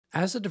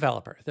As a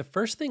developer, the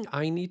first thing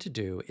I need to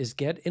do is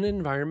get an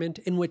environment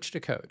in which to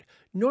code.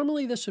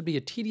 Normally, this would be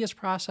a tedious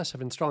process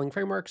of installing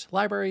frameworks,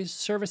 libraries,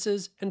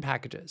 services, and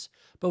packages.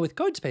 But with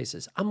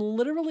Codespaces, I'm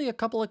literally a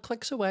couple of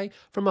clicks away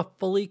from a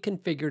fully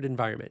configured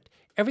environment.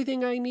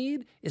 Everything I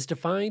need is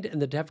defined in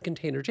the dev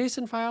container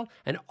JSON file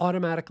and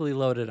automatically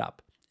loaded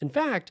up. In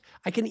fact,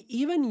 I can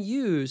even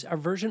use a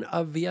version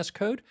of VS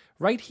Code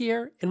right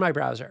here in my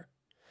browser.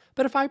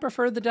 But if I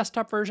prefer the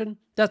desktop version,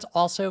 that's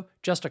also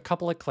just a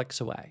couple of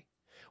clicks away.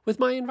 With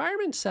my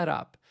environment set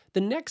up, the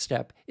next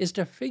step is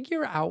to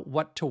figure out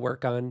what to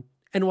work on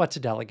and what to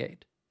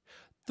delegate.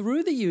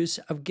 Through the use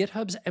of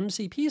GitHub's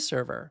MCP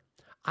server,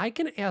 I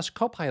can ask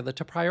Copilot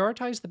to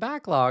prioritize the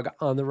backlog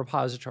on the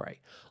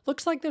repository.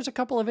 Looks like there's a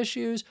couple of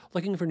issues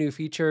looking for new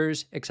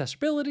features,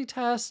 accessibility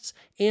tests,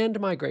 and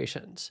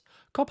migrations.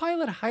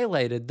 Copilot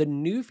highlighted the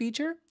new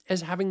feature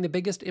as having the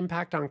biggest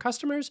impact on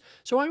customers,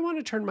 so I want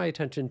to turn my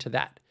attention to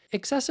that.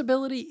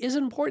 Accessibility is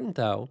important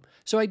though,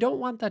 so I don't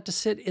want that to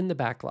sit in the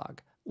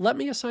backlog. Let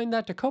me assign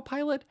that to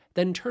Copilot,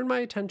 then turn my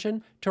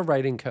attention to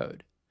writing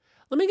code.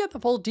 Let me get the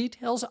full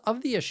details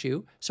of the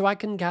issue so I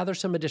can gather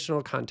some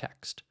additional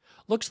context.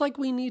 Looks like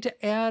we need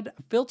to add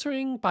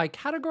filtering by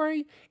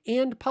category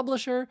and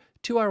publisher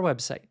to our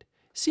website.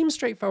 Seems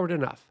straightforward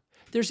enough.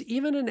 There's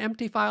even an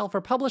empty file for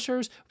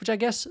publishers, which I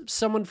guess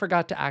someone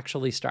forgot to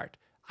actually start.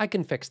 I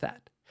can fix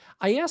that.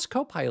 I asked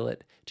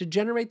Copilot to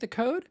generate the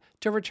code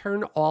to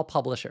return all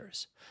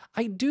publishers.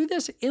 I do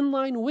this in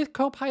line with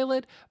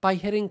Copilot by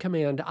hitting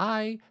Command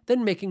I,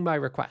 then making my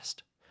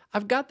request.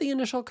 I've got the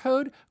initial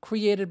code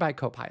created by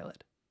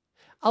Copilot.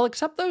 I'll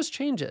accept those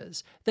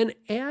changes, then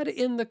add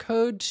in the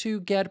code to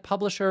get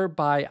publisher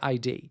by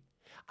ID.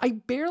 I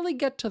barely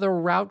get to the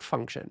route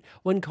function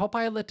when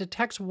Copilot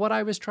detects what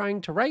I was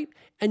trying to write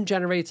and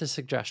generates a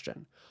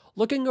suggestion.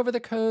 Looking over the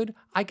code,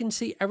 I can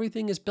see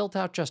everything is built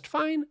out just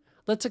fine.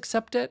 Let's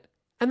accept it,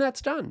 and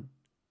that's done.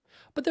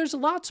 But there's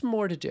lots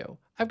more to do.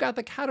 I've got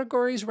the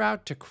categories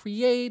route to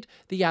create,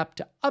 the app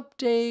to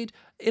update,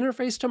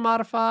 interface to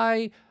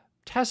modify,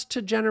 test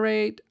to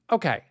generate.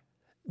 Okay,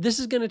 this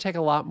is going to take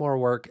a lot more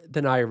work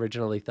than I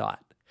originally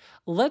thought.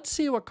 Let's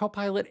see what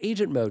Copilot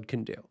Agent Mode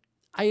can do.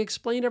 I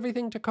explain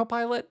everything to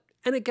Copilot,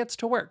 and it gets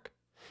to work.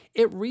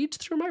 It reads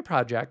through my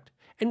project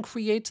and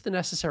creates the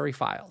necessary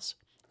files.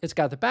 It's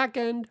got the back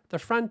end, the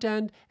front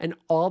end, and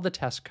all the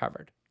tests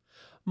covered.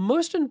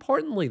 Most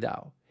importantly,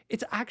 though,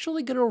 it's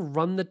actually going to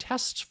run the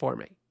tests for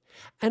me.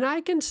 And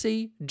I can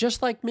see,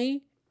 just like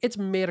me, it's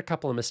made a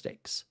couple of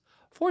mistakes.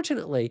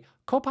 Fortunately,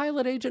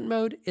 Copilot Agent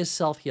Mode is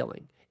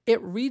self-healing.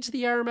 It reads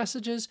the error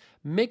messages,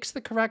 makes the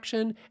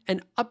correction,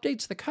 and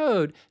updates the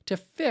code to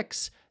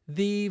fix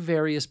the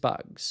various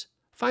bugs.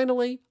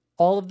 Finally,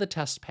 all of the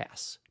tests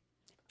pass.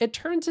 It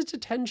turns its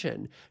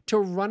attention to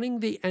running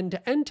the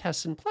end-to-end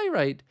tests in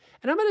Playwright,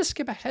 and I'm going to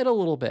skip ahead a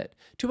little bit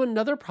to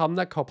another problem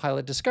that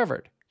Copilot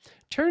discovered.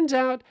 Turns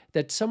out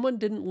that someone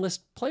didn't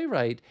list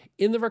Playwright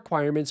in the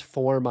requirements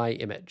for my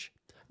image.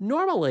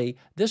 Normally,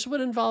 this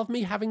would involve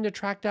me having to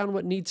track down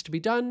what needs to be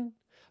done,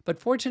 but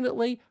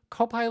fortunately,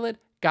 Copilot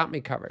got me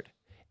covered.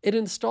 It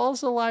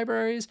installs the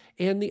libraries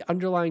and the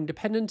underlying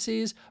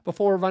dependencies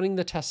before running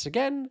the tests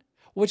again,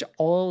 which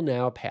all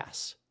now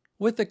pass.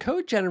 With the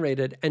code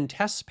generated and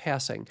tests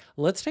passing,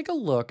 let's take a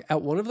look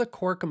at one of the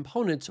core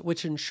components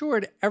which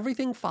ensured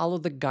everything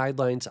followed the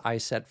guidelines I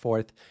set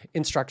forth,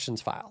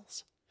 instructions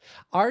files.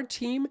 Our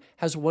team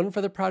has one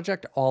for the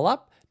project all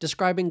up,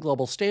 describing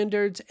global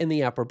standards and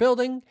the app we're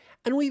building,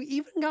 and we've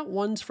even got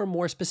ones for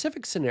more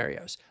specific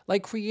scenarios,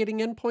 like creating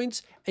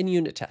endpoints and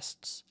unit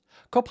tests.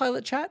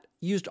 Copilot Chat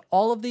used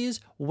all of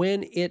these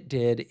when it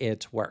did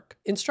its work.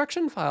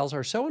 Instruction files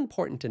are so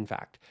important, in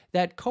fact,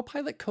 that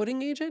Copilot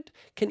Coding Agent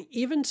can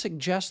even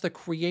suggest the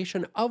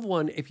creation of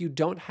one if you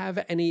don't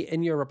have any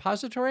in your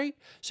repository,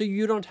 so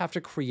you don't have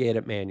to create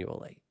it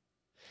manually.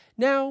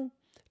 Now,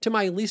 to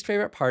my least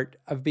favorite part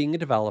of being a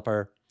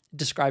developer,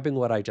 describing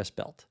what I just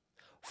built.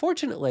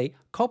 Fortunately,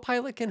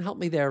 Copilot can help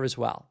me there as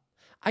well.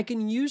 I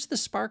can use the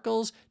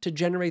sparkles to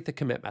generate the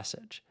commit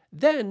message.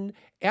 Then,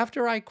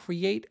 after I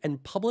create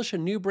and publish a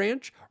new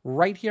branch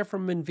right here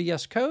from in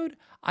VS Code,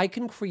 I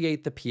can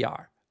create the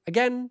PR.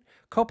 Again,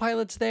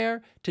 Copilot's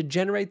there to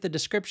generate the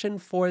description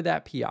for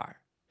that PR.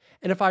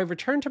 And if I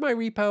return to my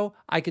repo,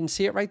 I can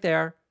see it right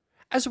there,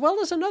 as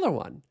well as another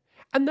one.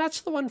 And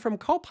that's the one from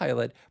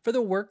Copilot for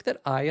the work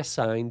that I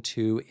assigned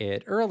to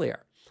it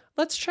earlier.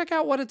 Let's check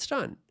out what it's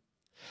done.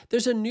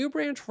 There's a new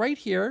branch right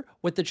here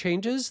with the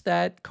changes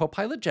that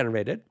Copilot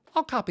generated.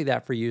 I'll copy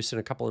that for use in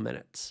a couple of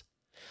minutes.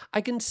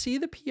 I can see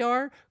the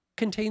PR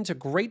contains a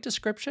great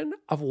description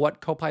of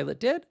what Copilot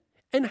did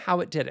and how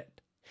it did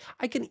it.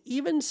 I can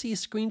even see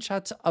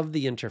screenshots of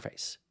the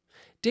interface.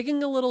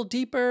 Digging a little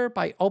deeper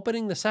by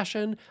opening the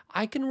session,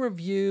 I can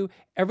review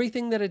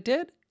everything that it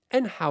did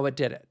and how it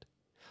did it.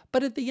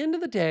 But at the end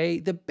of the day,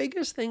 the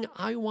biggest thing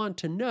I want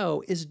to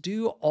know is,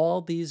 do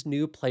all these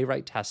new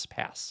Playwright tests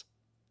pass?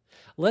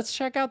 Let's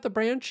check out the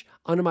branch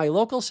onto my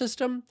local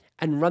system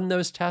and run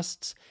those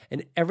tests,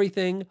 and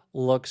everything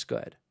looks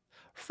good.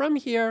 From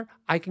here,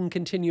 I can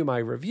continue my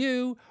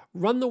review,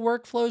 run the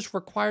workflows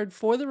required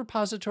for the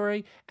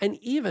repository, and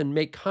even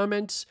make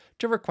comments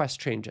to request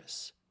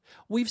changes.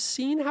 We've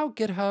seen how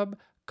GitHub,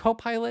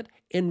 Copilot,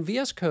 and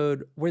VS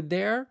Code were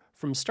there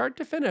from start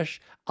to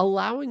finish,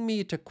 allowing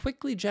me to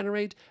quickly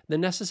generate the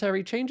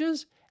necessary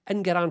changes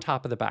and get on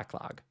top of the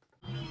backlog.